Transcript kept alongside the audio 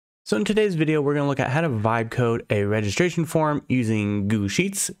So in today's video, we're going to look at how to vibe code a registration form using Google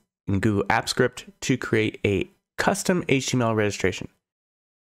Sheets and Google Apps Script to create a custom HTML registration.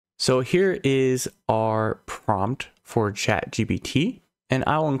 So here is our prompt for ChatGPT, and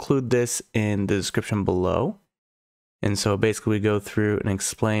I'll include this in the description below. And so basically we go through and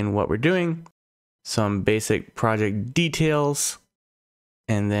explain what we're doing, some basic project details,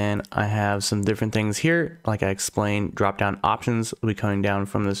 and then I have some different things here. Like I explained, drop-down options will be coming down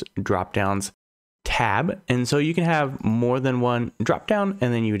from this drop-downs tab. And so you can have more than one drop-down,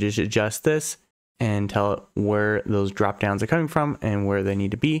 and then you would just adjust this and tell it where those drop-downs are coming from and where they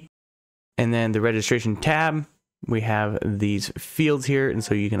need to be. And then the registration tab, we have these fields here. And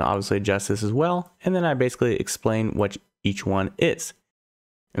so you can obviously adjust this as well. And then I basically explain what each one is.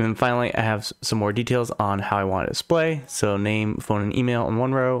 And then finally, I have some more details on how I want to display. So name, phone, and email on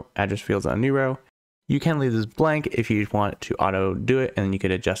one row, address fields on a new row. You can leave this blank if you want to auto do it, and then you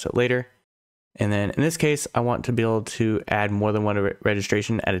could adjust it later. And then in this case, I want to be able to add more than one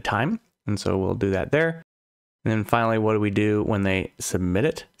registration at a time. And so we'll do that there. And then finally, what do we do when they submit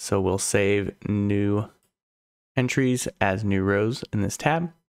it? So we'll save new entries as new rows in this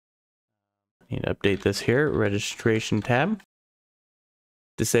tab. I need to update this here, registration tab.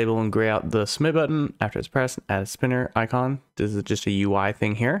 Disable and gray out the submit button after it's pressed, add a spinner icon. This is just a UI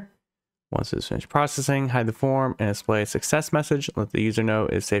thing here. Once it's finished processing, hide the form and display a success message. Let the user know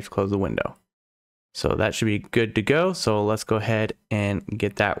it's safe to close the window. So that should be good to go. So let's go ahead and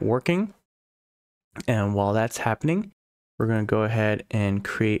get that working. And while that's happening, we're going to go ahead and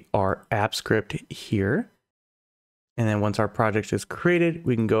create our app script here. And then once our project is created,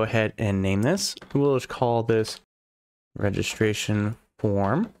 we can go ahead and name this. We'll just call this registration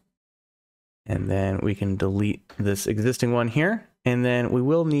form, and then we can delete this existing one here, and then we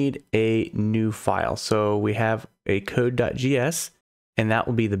will need a new file. So we have a code.js, and that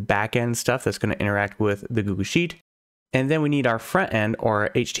will be the backend stuff that's going to interact with the Google Sheet. And then we need our front end, or our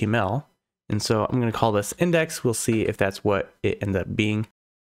HTML, and so I'm going to call this index. We'll see if that's what it ends up being,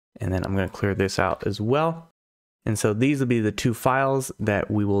 and then I'm going to clear this out as well. And so these will be the two files that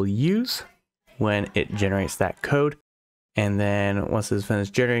we will use when it generates that code. And then once it's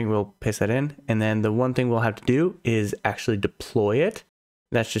finished generating, we'll paste that in. And then the one thing we'll have to do is actually deploy it.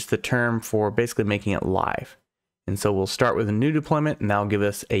 That's just the term for basically making it live. And so we'll start with a new deployment, and that'll give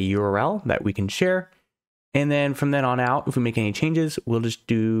us a URL that we can share. And then from then on out, if we make any changes, we'll just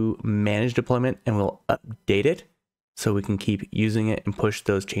do manage deployment and we'll update it so we can keep using it and push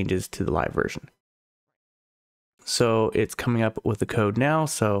those changes to the live version. So it's coming up with the code now.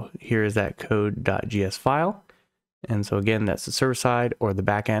 So here is that code.js file. And so again, that's the server side or the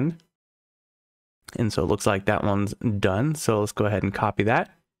back end. And so it looks like that one's done. So let's go ahead and copy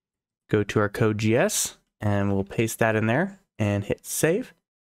that. Go to our code.js and we'll paste that in there and hit save.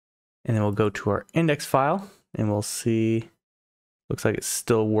 And then we'll go to our index file and we'll see, looks like it's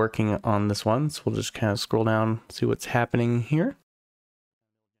still working on this one. So we'll just kind of scroll down, see what's happening here.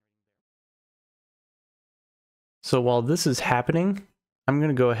 So while this is happening, I'm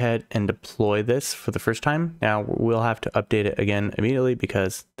going to go ahead and deploy this for the first time. Now we'll have to update it again immediately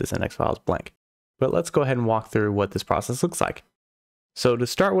because this index file is blank. But let's go ahead and walk through what this process looks like. So to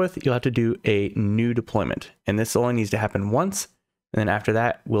start with, you'll have to do a new deployment, and this only needs to happen once. And then after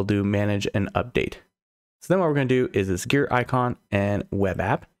that, we'll do manage and update. So then what we're going to do is this gear icon and web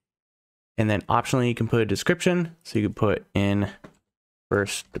app. And then optionally, you can put a description. So you can put in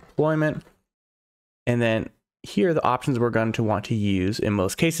first deployment, and then here, the options we're going to want to use in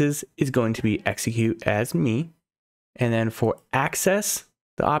most cases is going to be execute as me. And then for access,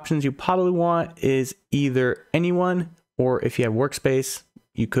 the options you probably want is either anyone, or if you have workspace,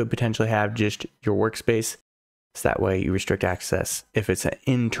 you could potentially have just your workspace. So that way you restrict access if it's an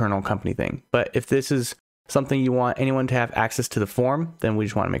internal company thing. But if this is something you want anyone to have access to the form, then we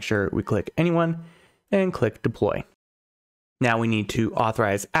just want to make sure we click anyone and click deploy. Now we need to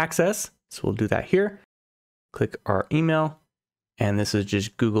authorize access. So we'll do that here. Click our email, and this is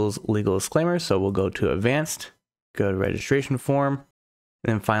just Google's legal disclaimer. So we'll go to advanced, go to registration form,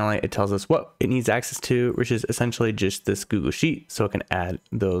 and then finally it tells us what it needs access to, which is essentially just this Google Sheet, so it can add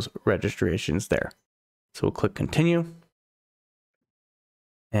those registrations there. So we'll click continue,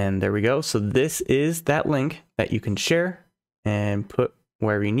 and there we go. So this is that link that you can share and put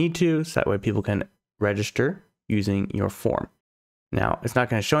wherever you need to, so that way people can register using your form. Now it's not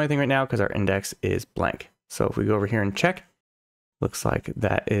going to show anything right now because our index is blank. So if we go over here and check, looks like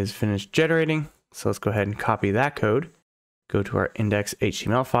that is finished generating. So let's go ahead and copy that code, go to our index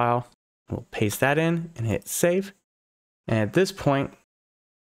HTML file, we'll paste that in and hit save. And at this point,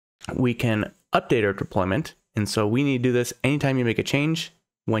 we can update our deployment. And so we need to do this anytime you make a change.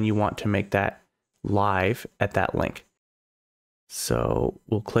 when you want to make that live at that link. So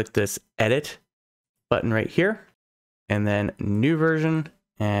we'll click this edit button right here and then new version,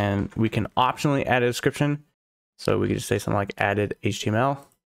 and we can optionally add a description. So we could just say something like added HTML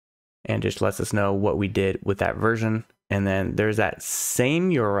and just lets us know what we did with that version. And then there's that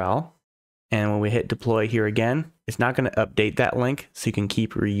same URL. And when we hit deploy here again, it's not going to update that link, so you can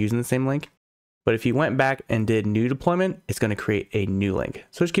keep reusing the same link. But if you went back and did new deployment, it's going to create a new link.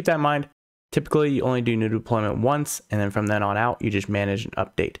 So just keep that in mind. Typically, you only do new deployment once, and then from then on out, you just manage and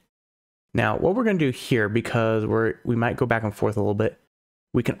update. Now, what we're going to do here, because we might go back and forth a little bit,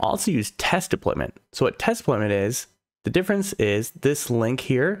 we can also use test deployment. So what test deployment is, the difference is this link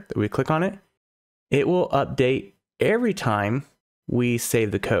here, that we click on it, it will update every time we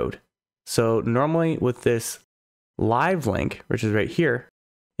save the code. So normally with this live link, which is right here,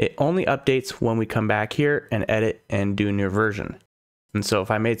 it only updates when we come back here and edit and do a new version. And so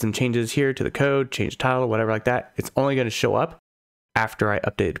if I made some changes here to the code, change the title, whatever like that, it's only going to show up after I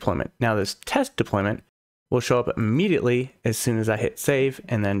update deployment. Now this test deployment will show up immediately as soon as I hit save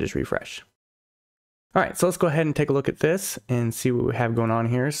and then just refresh. All right, so let's go ahead and take a look at this and see what we have going on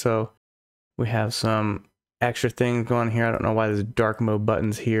here. So we have some extra things going on here. I don't know why there's dark mode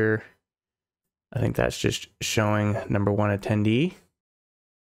buttons here. I think that's just showing number 1 attendee.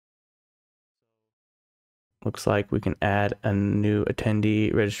 Looks like we can add a new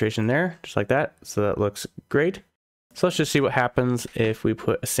attendee registration there, just like that. So that looks great. So let's just see what happens if we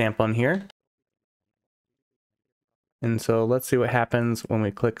put a sample in here. And so let's see what happens when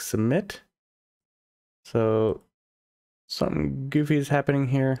we click submit. So something goofy is happening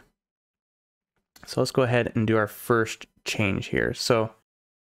here. So let's go ahead and do our first change here. So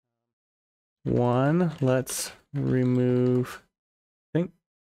let's remove, I think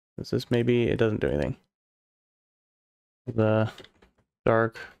this maybe it doesn't do anything. The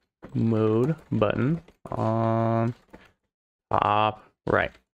dark mode button on top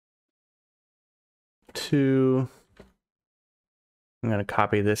right. 2, I'm going to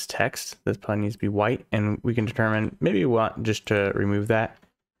copy this text. This probably needs to be white, and we can determine, maybe we want just to remove that.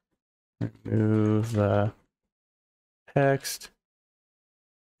 Remove the text.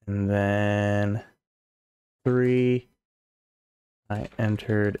 And then 3, I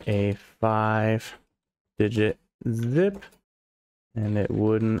entered a 5-digit zip, and it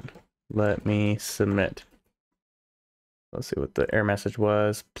wouldn't let me submit. Let's see what the error message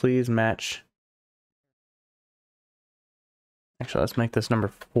was. Please match. Actually, let's make this number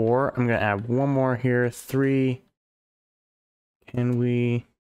 4. I'm going to add one more here. 3. Can we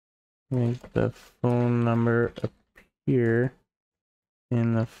make the phone number appear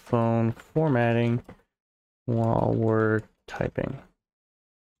in the phone formatting while we're typing?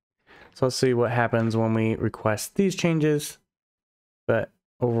 So let's see what happens when we request these changes. But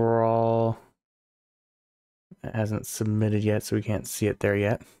overall, it hasn't submitted yet, so we can't see it there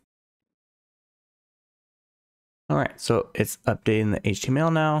yet. All right, so it's updating the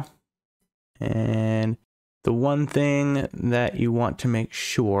HTML now. And the one thing that you want to make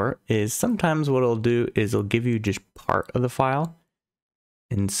sure is sometimes what it'll do is it'll give you just part of the file.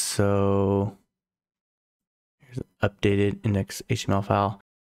 And so here's an updated index HTML file.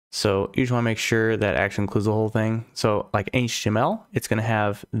 So you just want to make sure that actually includes the whole thing. So like HTML, it's going to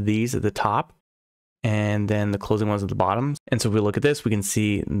have these at the top and then the closing ones at the bottom. And so if we look at this, we can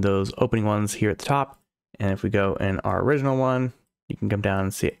see those opening ones here at the top. And if we go in our original one, you can come down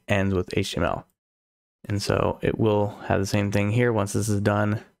and see it ends with HTML. And so it will have the same thing here once this is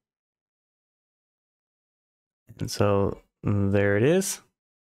done. And so there it is.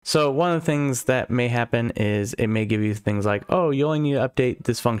 So one of the things that may happen is it may give you things like, oh, you only need to update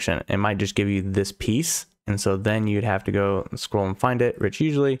this function. It might just give you this piece. And so then you'd have to go and scroll and find it, which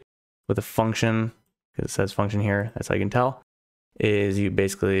usually with a function, because it says function here, that's how you can tell, is you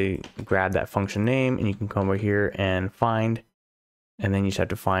basically grab that function name and you can come over here and find, and then you just have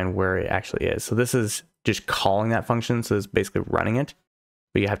to find where it actually is. So this is just calling that function. So it's basically running it,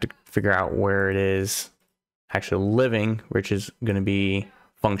 but you have to figure out where it is actually living, which is going to be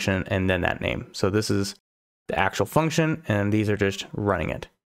function and then that name. So this is the actual function and these are just running it.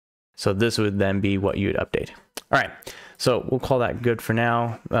 So this would then be what you would update. All right, so we'll call that good for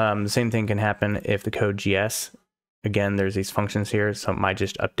now. The same thing can happen if the code GS, again, there's these functions here, so it might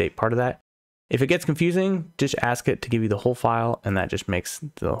just update part of that. If it gets confusing, just ask it to give you the whole file and that just makes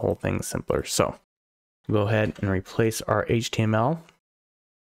the whole thing simpler. So we'll go ahead and replace our HTML.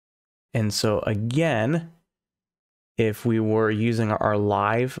 And so again, if we were using our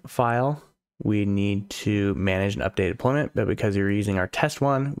live file, we need to manage and update deployment, but because you're using our test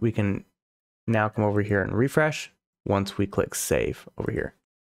one, we can now come over here and refresh once we click save over here.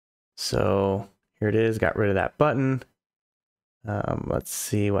 So here it is, got rid of that button. Let's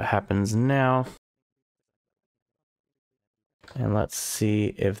see what happens now. And let's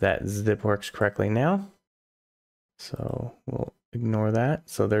see if that zip works correctly now. So we'll ignore that.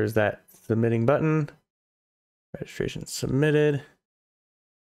 So there's that submitting button. Registration submitted.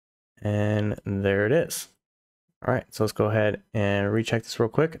 And there it is. All right, so let's go ahead and recheck this real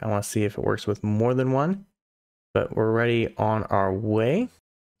quick. I want to see if it works with more than one, but we're ready on our way.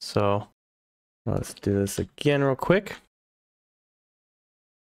 So let's do this again real quick.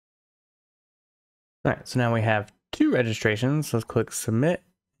 All right, so now we have 2 registrations. Let's click submit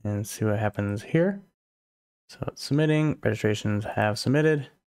and see what happens here. So it's submitting, registrations have submitted.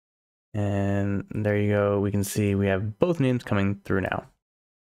 And there you go. We can see we have both names coming through now.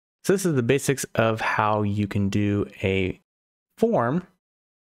 So this is the basics of how you can do a form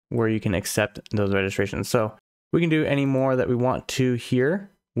where you can accept those registrations. So we can do any more that we want to here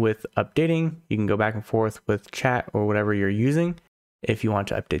with updating. You can go back and forth with chat or whatever you're using. If you want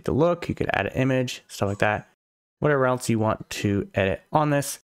to update the look, you could add an image, stuff like that. Whatever else you want to edit on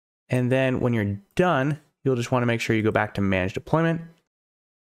this. And then when you're done, you'll just want to make sure you go back to manage deployment,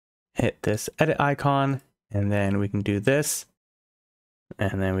 hit this edit icon, and then we can do this.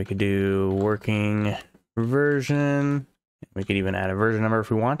 And then we could do working version. We could even add a version number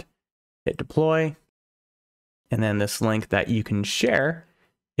if we want. Hit deploy. And then this link that you can share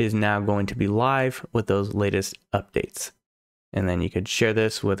is now going to be live with those latest updates. And then you could share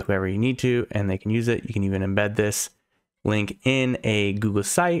this with whoever you need to, and they can use it. You can even embed this link in a Google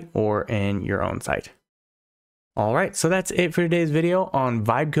site or in your own site. All right, so that's it for today's video on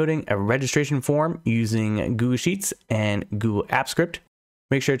vibe coding a registration form using Google Sheets and Google Apps Script.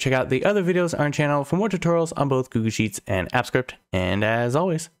 Make sure to check out the other videos on our channel for more tutorials on both Google Sheets and Apps Script. And as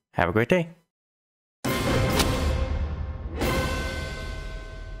always, have a great day.